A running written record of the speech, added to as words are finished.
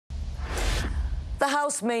The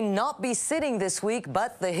House may not be sitting this week,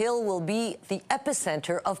 but the Hill will be the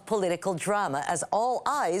epicenter of political drama, as all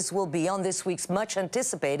eyes will be on this week's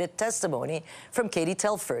much-anticipated testimony from Katie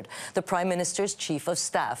Telford, the Prime Minister's Chief of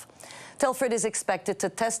Staff. Telford is expected to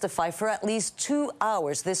testify for at least 2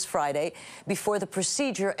 hours this Friday before the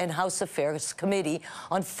Procedure and House Affairs Committee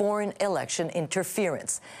on Foreign Election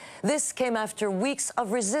Interference. This came after weeks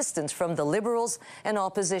of resistance from the Liberals and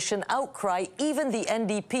opposition outcry. Even the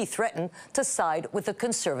NDP threatened to side with the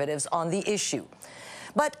Conservatives on the issue.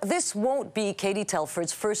 But this won't be Katie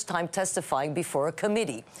Telford's first time testifying before a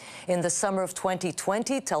committee. In the summer of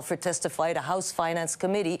 2020, Telford testified at a House Finance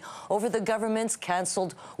Committee over the government's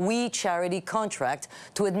cancelled We Charity contract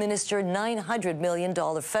to administer $900 million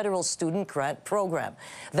federal student grant program.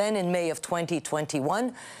 Then in May of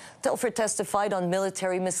 2021, Telford testified on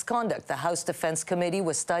military misconduct. The House Defense Committee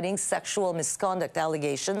was studying sexual misconduct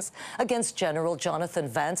allegations against General Jonathan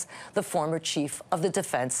Vance, the former Chief of the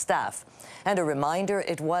Defense Staff. And a reminder,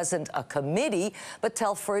 it wasn't a committee, but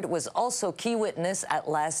Telford was also key witness at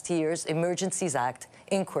last year's Emergencies Act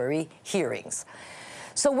inquiry hearings.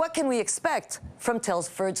 So what can we expect from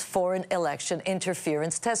Telford's foreign election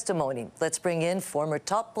interference testimony? Let's bring in former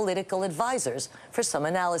top political advisors for some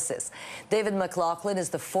analysis. David McLaughlin is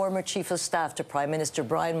the former Chief of Staff to Prime Minister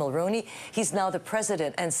Brian Mulroney. He's now the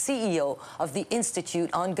President and CEO of the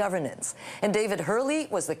Institute on Governance. And David Hurley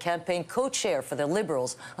was the campaign co-chair for the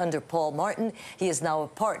Liberals under Paul Martin. He is now a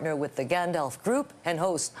partner with the Gandalf Group and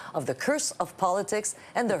host of The Curse of Politics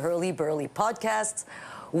and the Hurley Burley podcasts.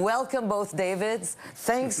 Welcome, both Davids.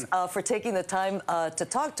 Thanks for taking the time to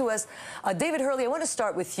talk to us. David Hurley, I want to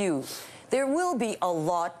start with you. There will be a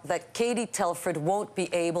lot that Katie Telford won't be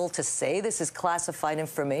able to say. This is classified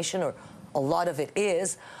information, or a lot of it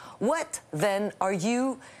is. What, then, are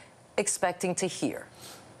you expecting to hear?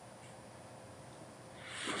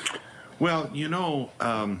 Well, you know,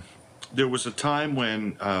 there was a time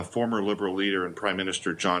when former Liberal leader and Prime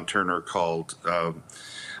Minister John Turner called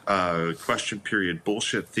question period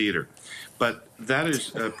bullshit theater. But that is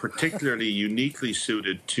particularly uniquely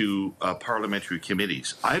suited to parliamentary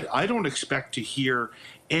committees. I don't expect to hear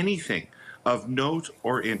anything of note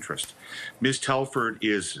or interest. Ms. Telford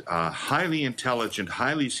is a highly intelligent,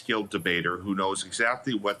 highly skilled debater who knows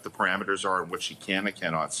exactly what the parameters are and what she can and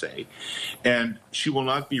cannot say. And she will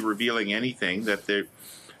not be revealing anything that the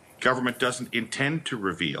government doesn't intend to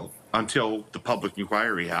reveal until the public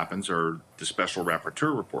inquiry happens or the special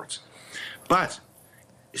rapporteur reports. But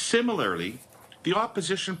similarly, the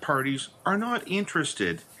opposition parties are not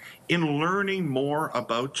interested in learning more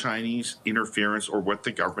about Chinese interference or what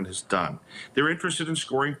the government has done. They're interested in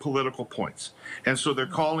scoring political points. And so they're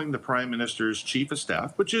calling the Prime Minister's Chief of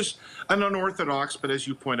Staff, which is an unorthodox, but as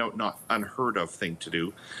you point out, not unheard of thing to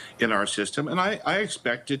do in our system. And I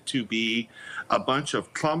expect it to be a bunch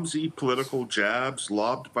of clumsy political jabs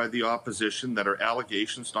lobbed by the opposition that are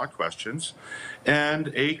allegations, not questions,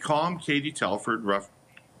 and a calm Katie Telford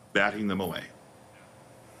batting them away.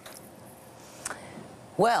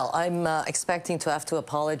 Well, I'm expecting to have to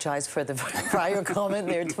apologize for the prior comment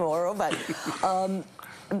there tomorrow, but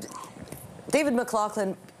David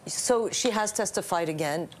McLaughlin, so she has testified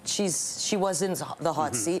again. She was in the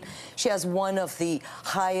hot seat. She has one of the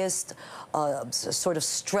highest sort of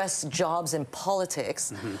stress jobs in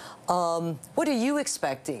politics. What are you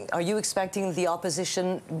expecting? Are you expecting the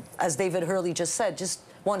opposition, as David Hurley just said, just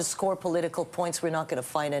want to score political points? We're not going to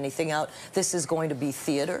find anything out. This is going to be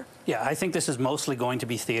theater? Yeah, I think this is mostly going to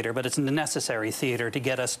be theater, but it's the necessary theater to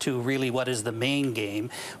get us to really what is the main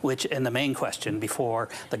game, and the main question before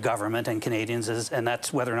the government and Canadians is, and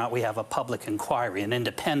that's whether or not we have a public inquiry, an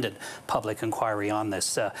independent public inquiry on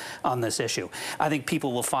this issue. I think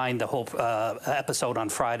people will find the whole episode on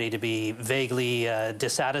Friday to be vaguely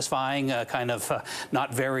dissatisfying, kind of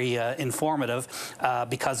not very informative,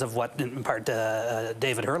 because of what, in part,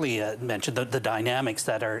 David Hurley mentioned, the dynamics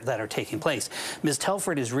that are taking place. Ms.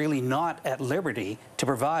 Telford is really not at liberty to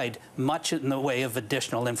provide much in the way of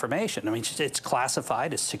additional information. I mean, it's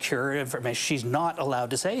classified, it's secure information. She's not allowed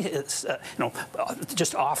to say,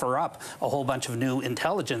 just offer up a whole bunch of new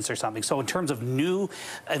intelligence or something. So in terms of new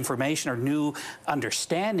information or new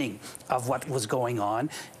understanding of what was going on,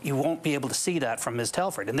 you won't be able to see that from Ms.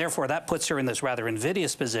 Telford. And therefore, that puts her in this rather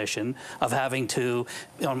invidious position of having to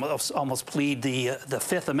almost plead the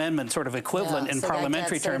Fifth Amendment sort of equivalent in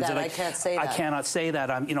parliamentary terms. I can't say that. I cannot say that.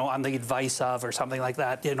 on the advice of or something like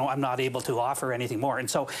that, I'm not able to offer anything more. And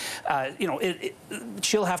so,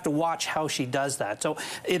 she'll have to watch how she does that. So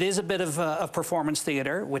it is a bit of performance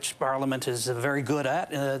theater, which Parliament is very good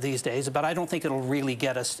at these days, but I don't think it'll really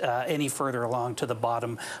get us any further along to the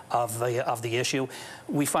bottom of the issue.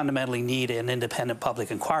 We fundamentally need an independent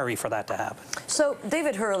public inquiry for that to happen. So,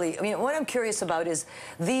 David Hurley, I mean, what I'm curious about is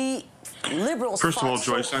the Liberals. First of all,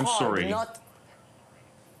 Joyce, I'm sorry.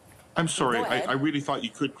 I'm sorry. I really thought you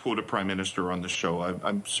could quote a prime minister on the show.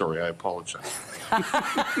 I'm sorry. I apologize.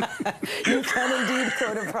 You can indeed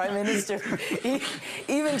quote a prime minister.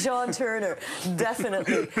 Even John Turner,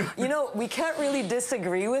 definitely. We can't really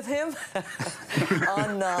disagree with him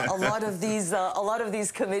on a lot of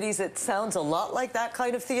these committees. It sounds a lot like that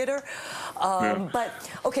kind of theater. But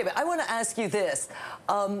I want to ask you this.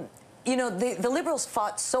 The Liberals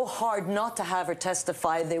fought so hard not to have her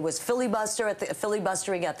testify. There was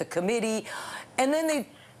filibustering at the committee, and then they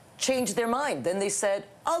changed their mind. Then they said,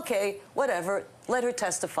 okay, whatever, let her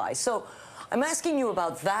testify. So I'm asking you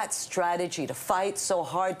about that strategy to fight so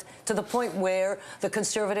hard to the point where the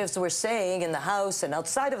Conservatives were saying in the House and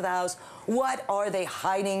outside of the House, what are they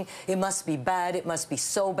hiding? It must be bad. It must be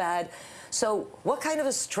so bad. So what kind of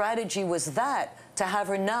a strategy was that to have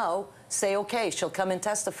her now say, okay, she'll come and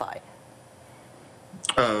testify?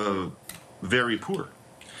 Very poor.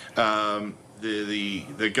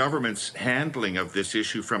 The government's handling of this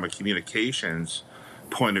issue from a communications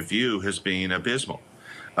point of view has been abysmal.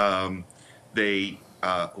 They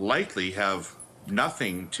likely have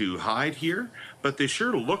nothing to hide here, but they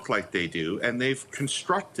sure look like they do, and they've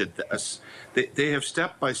constructed they have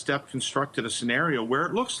step by step constructed a scenario where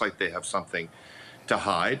it looks like they have something to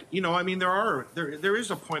hide. I mean, there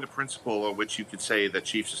is a point of principle on which you could say that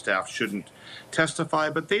chiefs of staff shouldn't testify,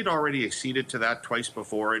 but they'd already acceded to that twice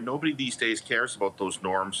before, and nobody these days cares about those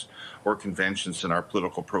norms or conventions in our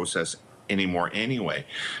political process anymore anyway.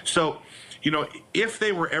 So, if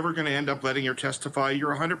they were ever going to end up letting her testify,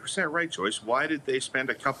 you're 100% right, Joyce. Why did they spend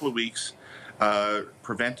a couple of weeks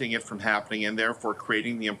preventing it from happening and therefore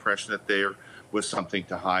creating the impression that there was something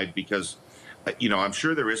to hide? Because I'm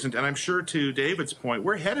sure there isn't. And I'm sure, to David's point,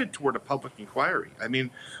 we're headed toward a public inquiry. I mean,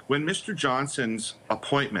 when Mr. Johnson's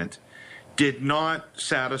appointment did not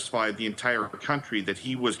satisfy the entire country that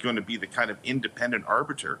he was going to be the kind of independent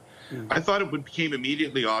arbiter, I thought it became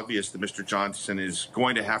immediately obvious that Mr. Johnson is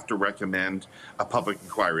going to have to recommend a public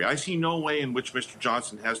inquiry. I see no way in which Mr.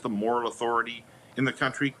 Johnson has the moral authority in the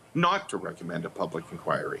country not to recommend a public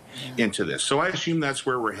inquiry into this. So I assume that's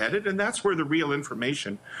where we're headed, and that's where the real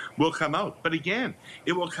information will come out. But again,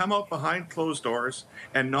 it will come out behind closed doors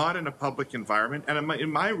and not in a public environment. And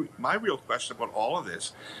my real question about all of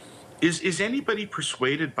this is anybody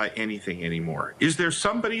persuaded by anything anymore? Is there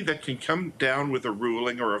somebody that can come down with a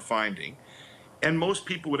ruling or a finding, and most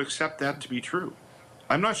people would accept that to be true?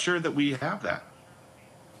 I'm not sure that we have that.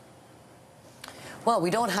 Well, we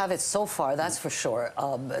don't have it so far, that's for sure.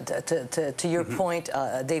 To your point,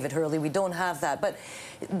 David Hurley, we don't have that. But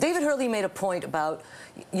David Hurley made a point about,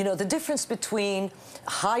 the difference between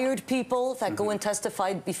hired people that go and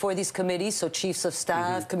testify before these committees, so chiefs of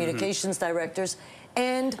staff, communications directors,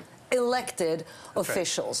 and elected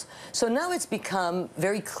officials. Right. So now it's become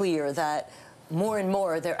very clear that more and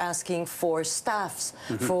more they're asking for staffs,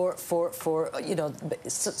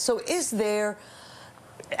 so is there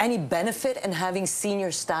any benefit in having senior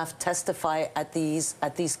staff testify at ththese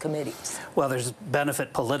committees? Well, there's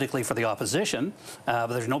benefit politically for the opposition, but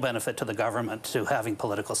there's no benefit to the government to having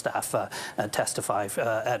political staff testify in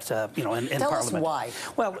Parliament. Tell us why.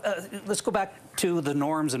 Well, let's go back to the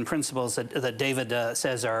norms and principles that David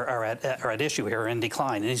says are at issue here, in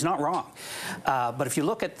decline, and he's not wrong. But if you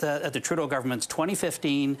look at the Trudeau government's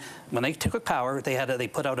 2015, when they took power, they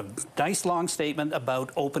put out a nice long statement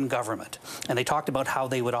about open government, and they talked about how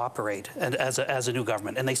they would operate as a new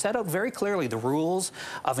government, and they set out very clearly the rules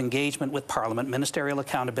of engagement with Parliament, ministerial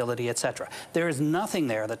accountability, etc. There is nothing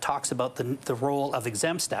there that talks about the role of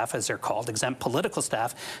exempt staff, as they're called, exempt political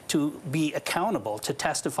staff, to be accountable to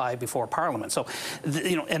testify before Parliament. So,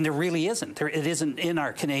 and there really isn't. It isn't in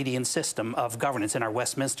our Canadian system of governance, in our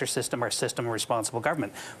Westminster system, our system of responsible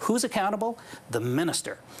government. Who's accountable? The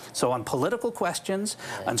minister. So on political questions,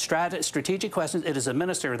 on strategic questions, it is a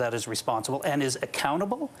minister that is responsible and is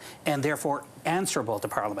accountable and therefore answerable to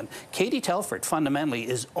Parliament. Katie Telford fundamentally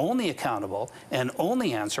is only accountable and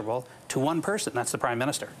only answerable to one person. That's the Prime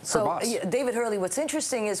Minister, her boss. David Hurley, what's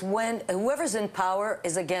interesting is when whoever's in power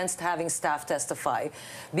is against having staff testify,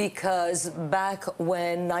 because back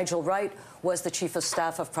when Nigel Wright was the Chief of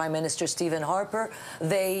Staff of Prime Minister Stephen Harper.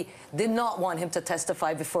 They did not want him to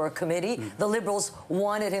testify before a committee. The Liberals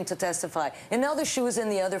wanted him to testify. And now the shoe is in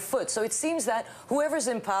the other foot. So it seems that whoever's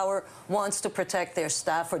in power wants to protect their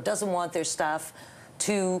staff or doesn't want their staff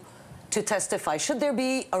to testify. Should there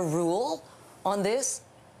be a rule on this?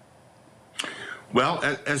 Well,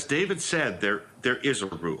 as David said, there is a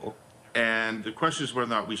rule. And the question is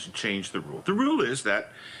whether or not we should change the rule. The rule is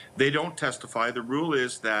that they don't testify. The rule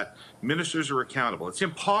is that ministers are accountable. It's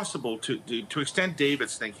impossible to extend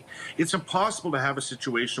David's thinking. It's impossible to have a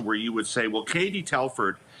situation where you would say, well, Katie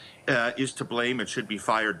Telford is to blame and should be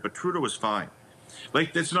fired, but Trudeau is fine.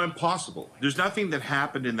 Like, that's not impossible. There's nothing that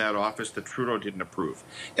happened in that office that Trudeau didn't approve.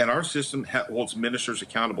 And our system holds ministers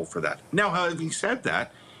accountable for that. Now, having said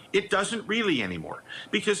that, it doesn't really anymore,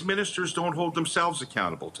 because ministers don't hold themselves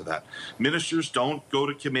accountable to that. Ministers don't go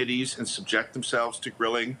to committees and subject themselves to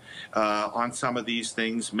grilling on some of these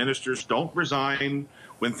things. Ministers don't resign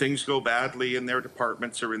when things go badly in their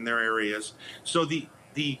departments or in their areas. So the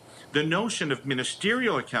notion of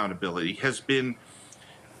ministerial accountability has been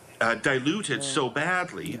diluted so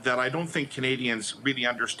badly that I don't think Canadians really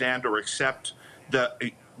understand or accept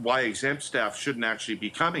why exempt staff shouldn't actually be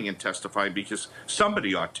coming and testifying, because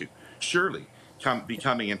somebody ought to surely be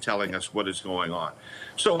coming and telling us what is going on.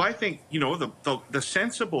 So I think, you know, the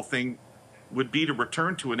sensible thing would be to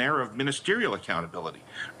return to an era of ministerial accountability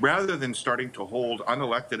rather than starting to hold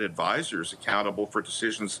unelected advisors accountable for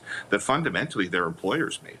decisions that fundamentally their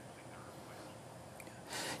employers made.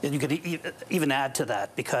 And you could even add to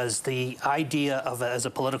that, because the idea of, as a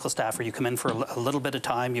political staffer, you come in for a little bit of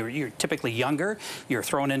time, you're typically younger, you're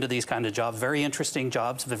thrown into these kind of jobs, very interesting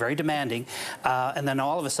jobs, very demanding, and then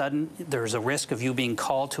all of a sudden there's a risk of you being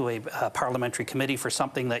called to a parliamentary committee for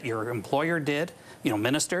something that your employer did, you know,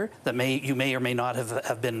 minister, that you may or may not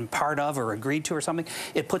have been part of or agreed to or something.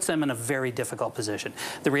 It puts them in a very difficult position.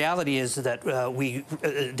 The reality is that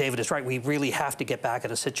David is right, we really have to get back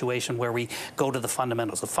at a situation where we go to the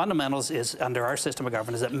fundamentals. The fundamentals is, under our system of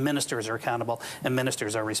government, is that ministers are accountable and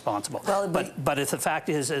ministers are responsible. Well, but if the fact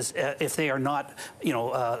is if they are not, you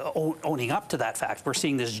know, owning up to that fact, we're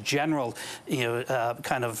seeing this general, you know,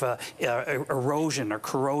 kind of erosion or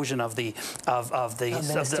corrosion of the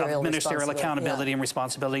ministerial accountability and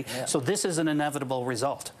responsibility. Yeah. So this is an inevitable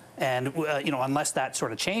result. And, you know, unless that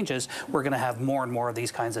sort of changes, we're going to have more and more of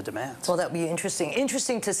these kinds of demands. Well, that'd be interesting.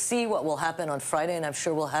 Interesting to see what will happen on Friday, and I'm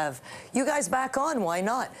sure we'll have you guys back on. Why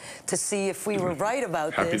not? To see if we were right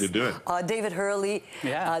about this. Happy to do it. David Hurley,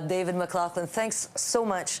 David McLaughlin, thanks so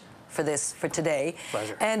much for this, for today.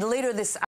 Pleasure. And later this